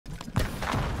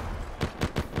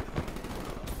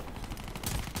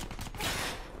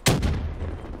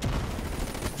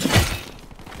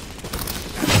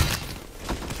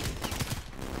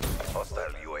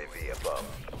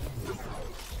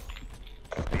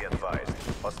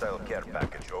Hostile care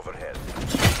package overhead.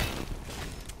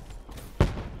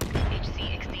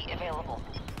 HCXD available.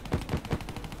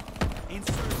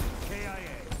 Insert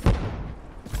KIA.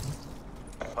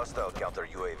 Hostile counter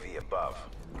UAV above.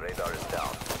 Radar is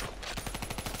down.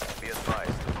 Be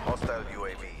advised, hostile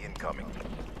UAV incoming.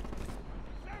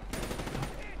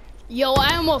 Yo,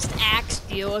 I almost asked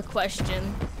you a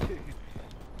question.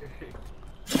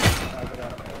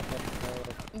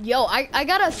 Yo, I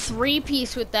got a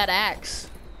 3-piece with that axe.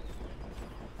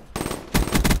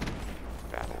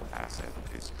 Battle asset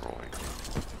destroyed.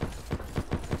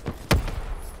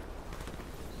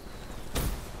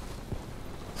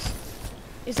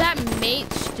 Is that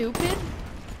mate stupid?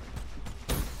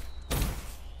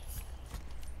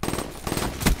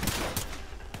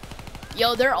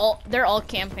 Yo, they're all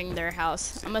camping their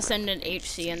house. I'm gonna send an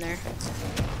HC in there.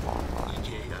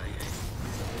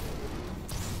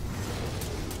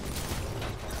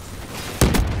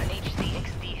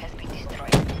 HCXD has been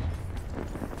destroyed.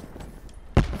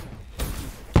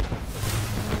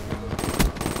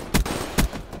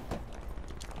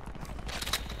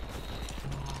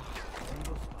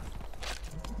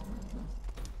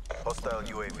 Hostile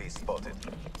UAV spotted.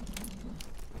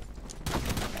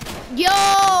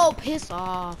 Yo, piss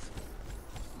off.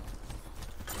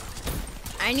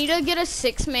 I need to get a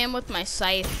 6-man with my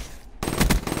scythe.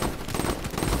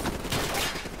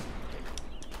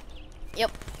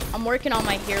 Yep, I'm working on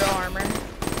my hero armor.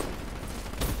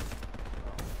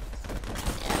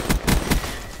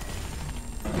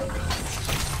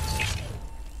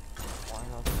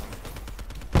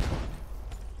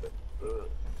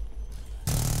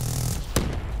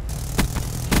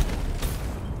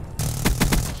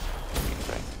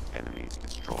 Enemies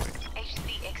destroyed.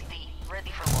 HCXD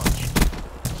ready for launch.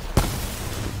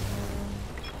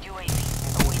 UAV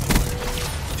awaiting.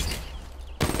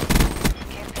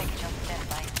 Care package on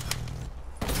standby.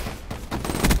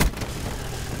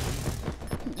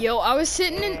 Yo, I was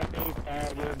sitting in.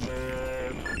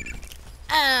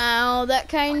 Ow, that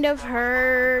kind of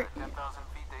hurt. 10,000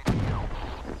 feet ATO.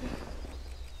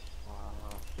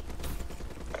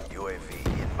 UAV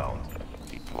inbound.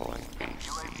 Deploying HC.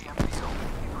 UAV MPO.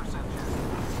 80%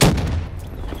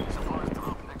 chance. Supplies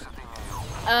drop exiting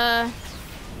AO.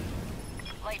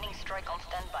 Lightning strike on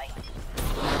standby.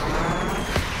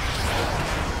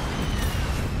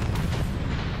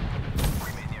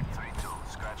 Remaining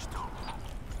 3-2. Scratch 2.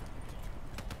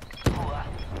 Hua.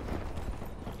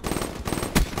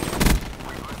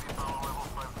 UAV power level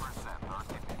 5%.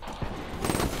 RTB.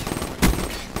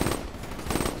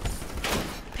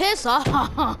 Piss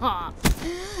off.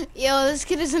 Yo, this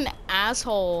kid is an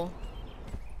asshole.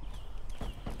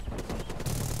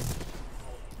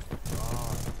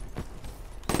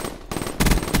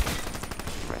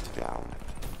 Threat down.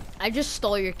 I just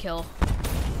stole your kill.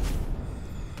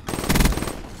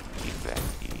 Effect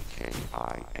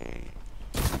EKIA.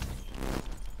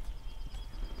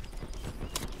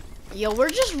 Yo, we're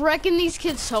just wrecking these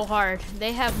kids so hard.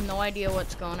 They have no idea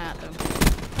what's going at them.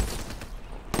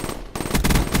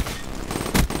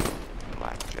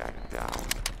 Blackjack down.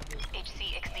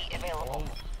 HCXD available.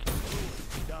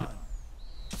 Done.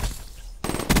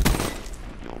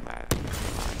 Nomad.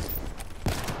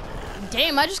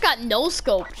 Damn, I just got no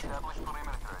scoped. Establish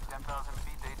perimeter. 10,000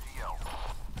 feet ATO.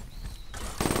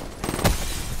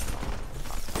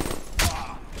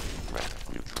 Threat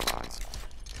neutralized.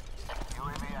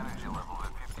 UAV energy level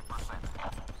at 50%.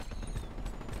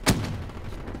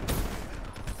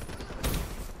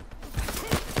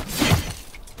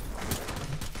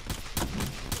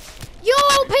 Yo,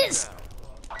 piss!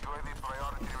 UAV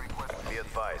priority request. Be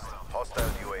advised,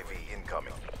 hostile UAV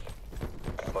incoming.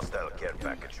 Hostile care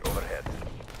package overhead.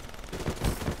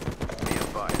 Be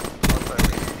advised, hostile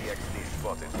HCXD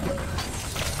spotted.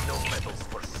 No medals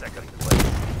for second place.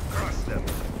 Crush them.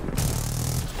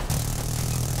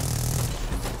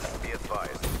 Be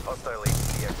advised, hostile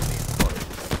HCXD spotted.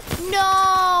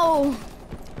 No!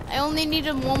 I only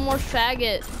needed one more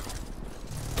faggot.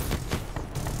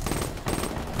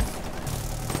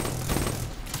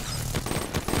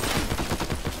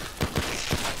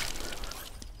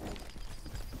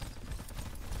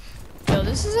 Yo,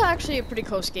 this is actually a pretty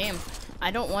close game.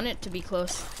 I don't want it to be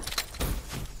close.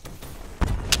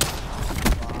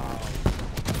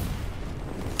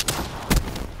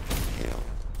 Kill.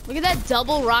 Look at that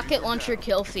double rocket launcher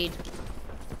kill feed.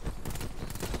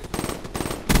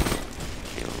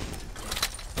 Kill.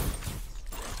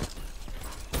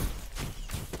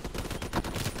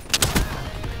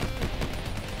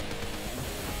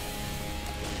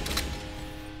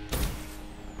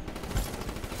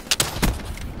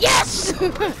 Yes!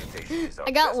 Reputation is our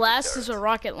I got best last deterrent. as a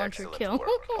rocket launcher Excellent kill.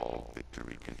 work. All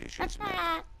victory conditions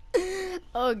met.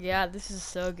 Oh god, this is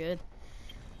so good.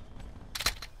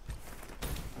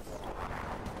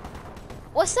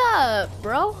 What's up,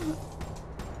 bro?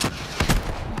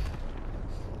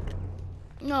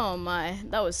 Oh my,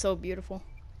 that was so beautiful.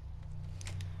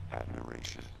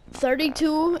 Admiration. not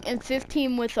 32 bad. and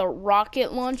 15 with a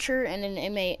rocket launcher and an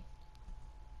M8.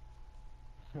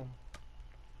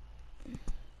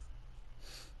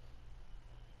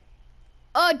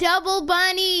 Oh, double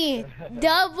bunny!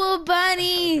 Double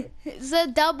bunny!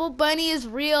 The double bunny is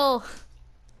real.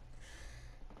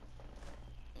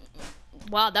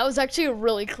 Wow, that was actually a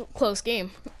really close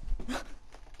game.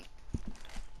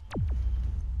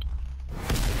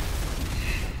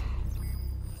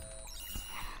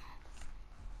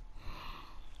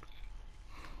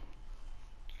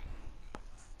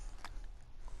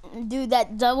 Dude,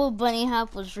 that double bunny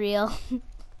hop was real.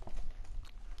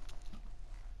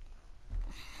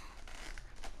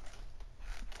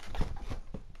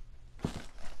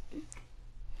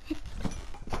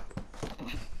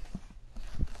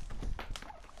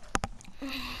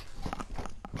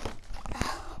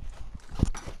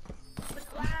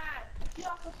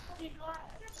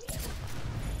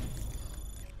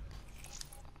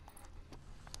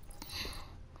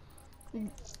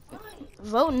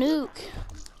 Vote nuke.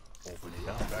 Open it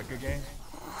up. Back again?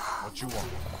 What you want?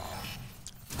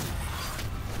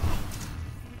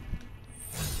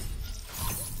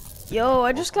 Yo,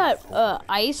 I just got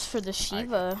ice for the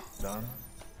Shiva. Done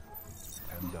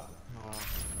and done.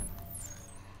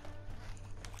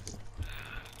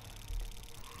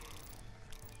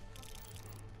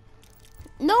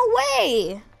 No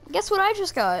way! Guess what I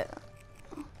just got?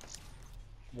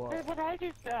 What I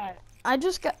just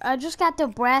got? I just got the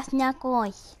brass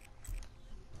knuckles.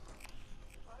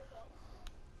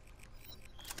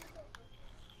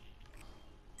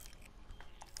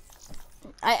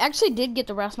 I actually did get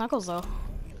the brass knuckles though.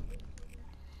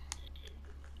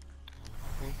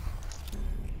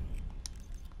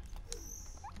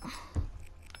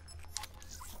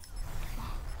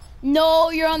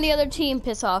 No, you're on the other team,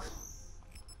 piss off.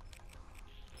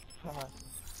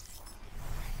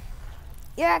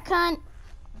 You're a cunt.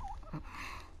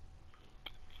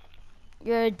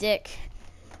 You're a dick.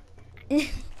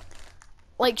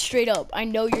 Like straight up, I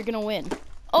know you're gonna win.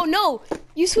 Oh no,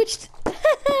 you switched.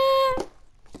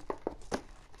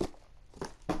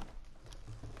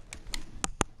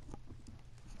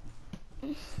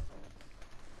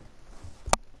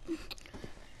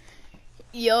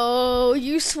 Yo,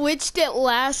 you switched at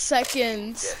last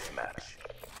second. Deathmatch.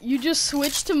 You just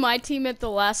switched to my team at the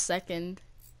last second.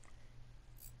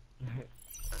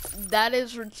 That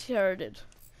is retarded.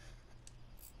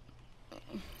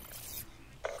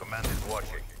 Command is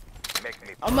watching. Make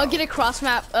me I'm gonna get a cross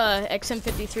map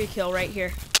XM53 kill right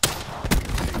here.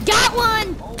 Got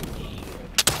one!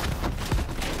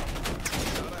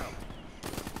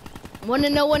 Wanna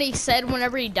know what he said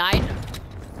whenever he died?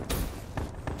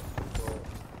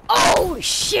 Oh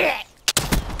shit!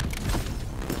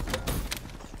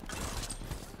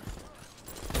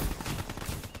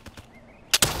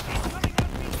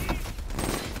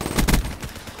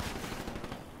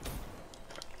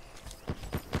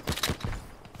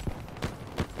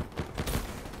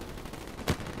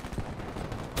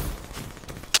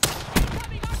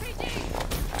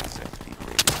 Assets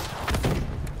degraded.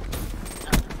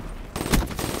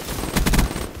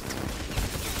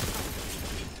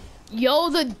 Yo,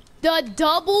 the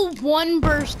double one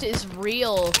burst is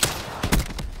real.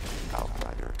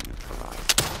 Outrider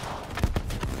neutralized.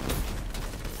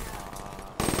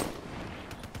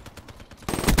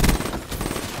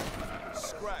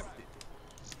 Scrapped it.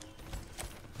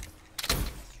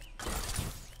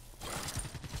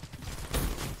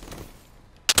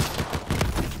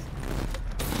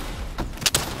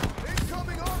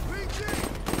 Incoming RPG!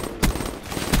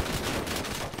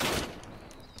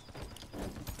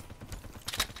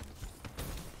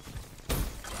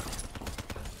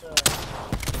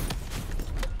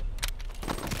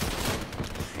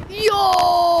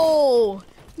 Yo!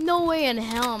 No way in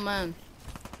hell, man.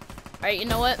 Alright, you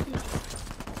know what?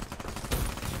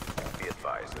 Be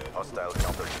advised. Hostile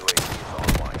counter UAV is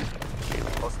online.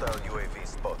 Hostile UAV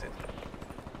spotted.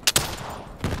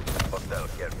 Hostile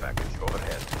care package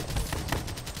overhead.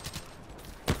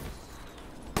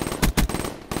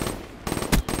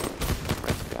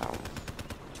 Threat down.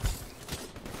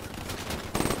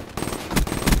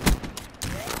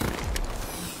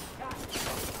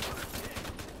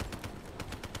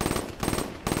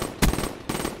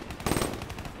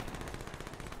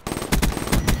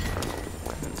 Ready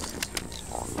Weapon systems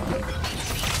online.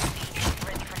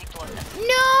 for deployment.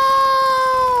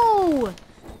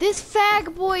 This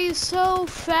fag boy is so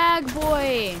fag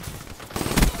boy.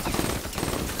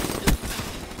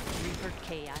 Reaper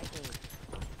KIA.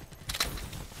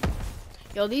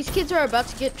 Yo, these kids are about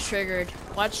to get triggered.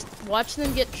 Watch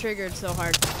them get triggered so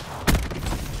hard.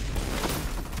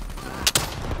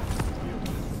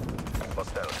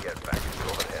 Hostile care package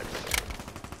overhead.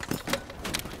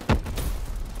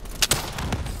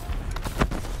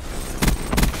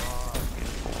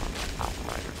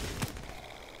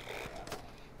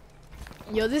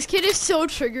 Yo, this kid is so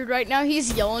triggered right now.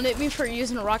 He's yelling at me for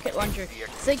using a rocket launcher.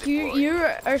 It's like you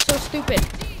are so stupid.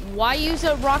 Why use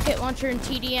a rocket launcher in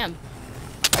TDM?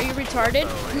 Are you retarded?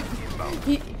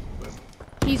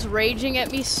 He's raging at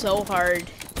me so hard.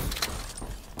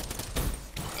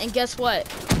 And guess what?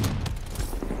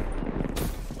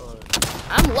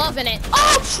 I'm loving it.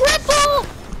 Oh, triple!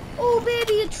 Oh,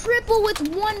 baby, a triple with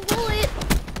one bullet.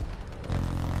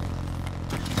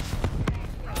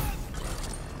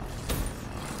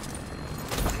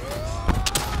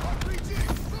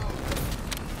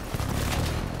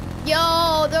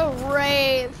 Yo, the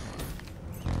rave.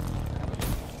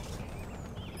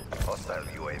 Hostile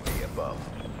UAV above.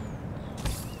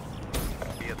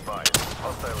 Be advised,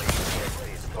 hostile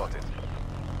EXP spotted.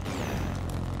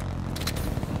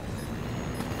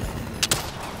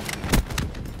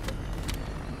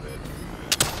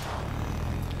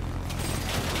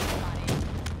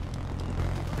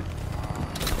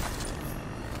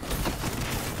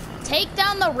 Take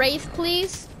down the wraith,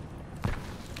 please.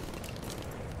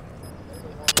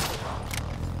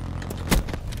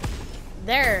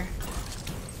 There.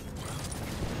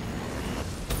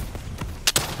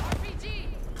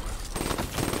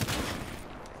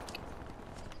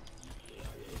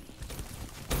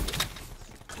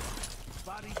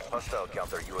 Hostile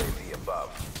counter UAV above.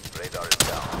 Radar is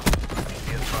down.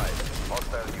 Be advised,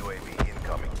 hostile UAV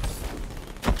incoming.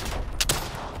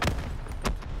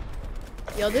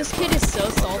 Yo, this kid is so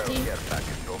salty. Hostile care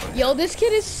package overhead. Yo, this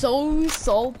kid is so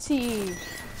salty.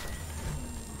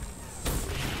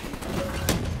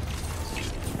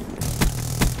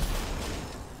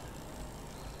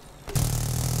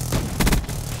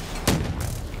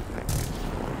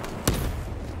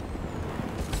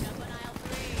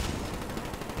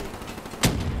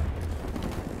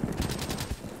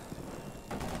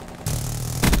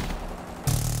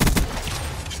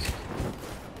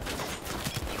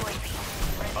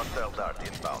 Hostile dart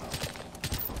inbound.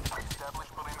 Establish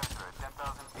perimeter at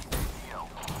 10,000 feet ATL.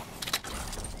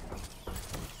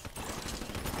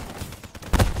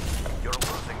 You're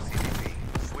losing CDP.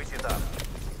 Switch it up.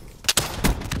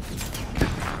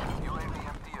 UAV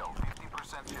MTL,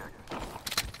 50% check.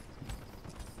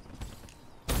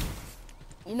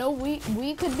 You know, we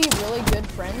could be really good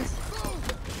friends.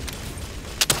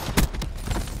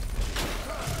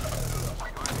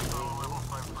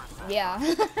 Yeah.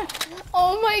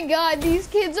 Oh my god, these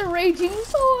kids are raging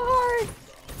so hard.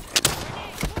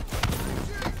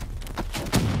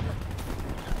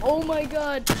 Oh my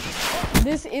god.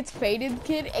 It's Faded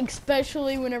kid,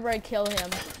 especially whenever I kill him.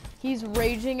 He's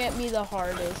raging at me the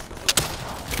hardest.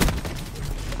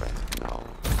 Threat null.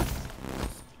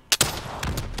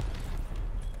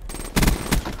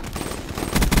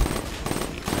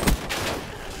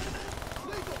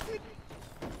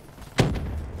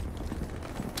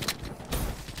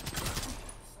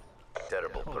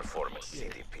 Terrible performance,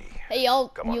 CDP. Hey y'all,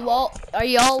 Come on are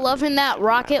y'all loving that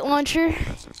rocket launcher?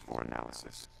 Essence for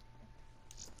analysis.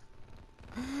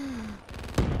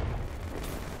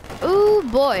 Ooh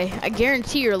boy, I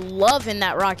guarantee you're loving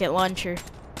that rocket launcher.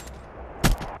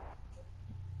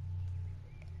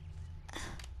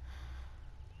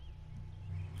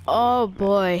 Oh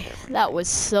boy, that was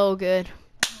so good.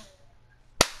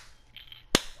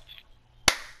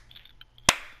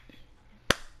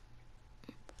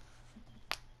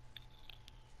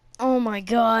 Oh my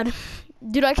god.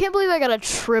 Dude, I can't believe I got a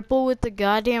triple with the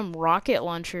goddamn rocket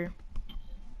launcher.